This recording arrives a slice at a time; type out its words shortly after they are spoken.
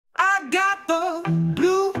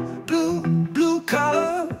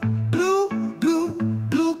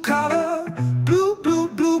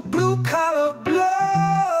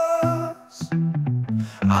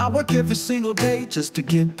every single day just to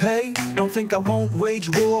get paid. Don't think I won't wage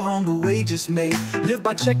war on the wages made. Live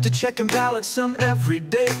by check to check and balance them every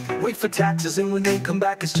day. Wait for taxes and when they come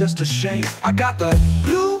back it's just a shame. I got the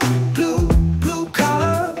blue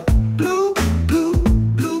collar, blue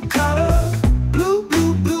collar,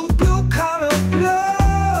 blue collar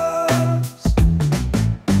blues.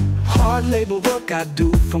 Hard labor work I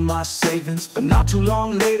do for my savings, but not too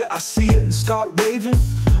long later I see it and start raving.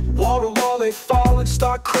 Wall to wall they fall and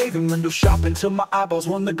start craving. Window shopping till my eyeballs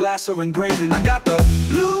when the glass are engraving. I got the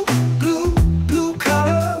blue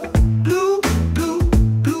collar, blue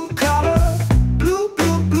collar, blue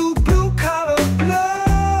collar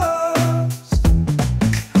blues.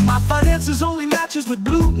 My finances only matches with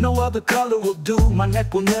blue, no other color will do. My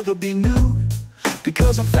neck will never be new,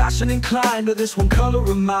 because I'm fashion inclined to this one color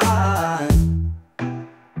of mine.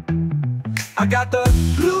 I got the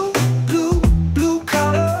blue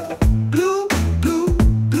collar,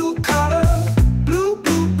 blue collar, blue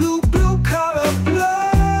collar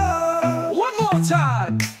blues. One more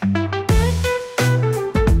time.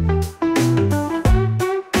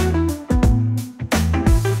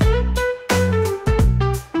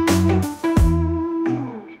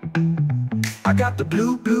 I got the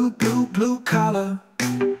blue collar,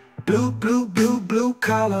 blue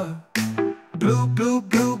collar,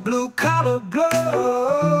 blue collar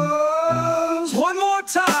blues.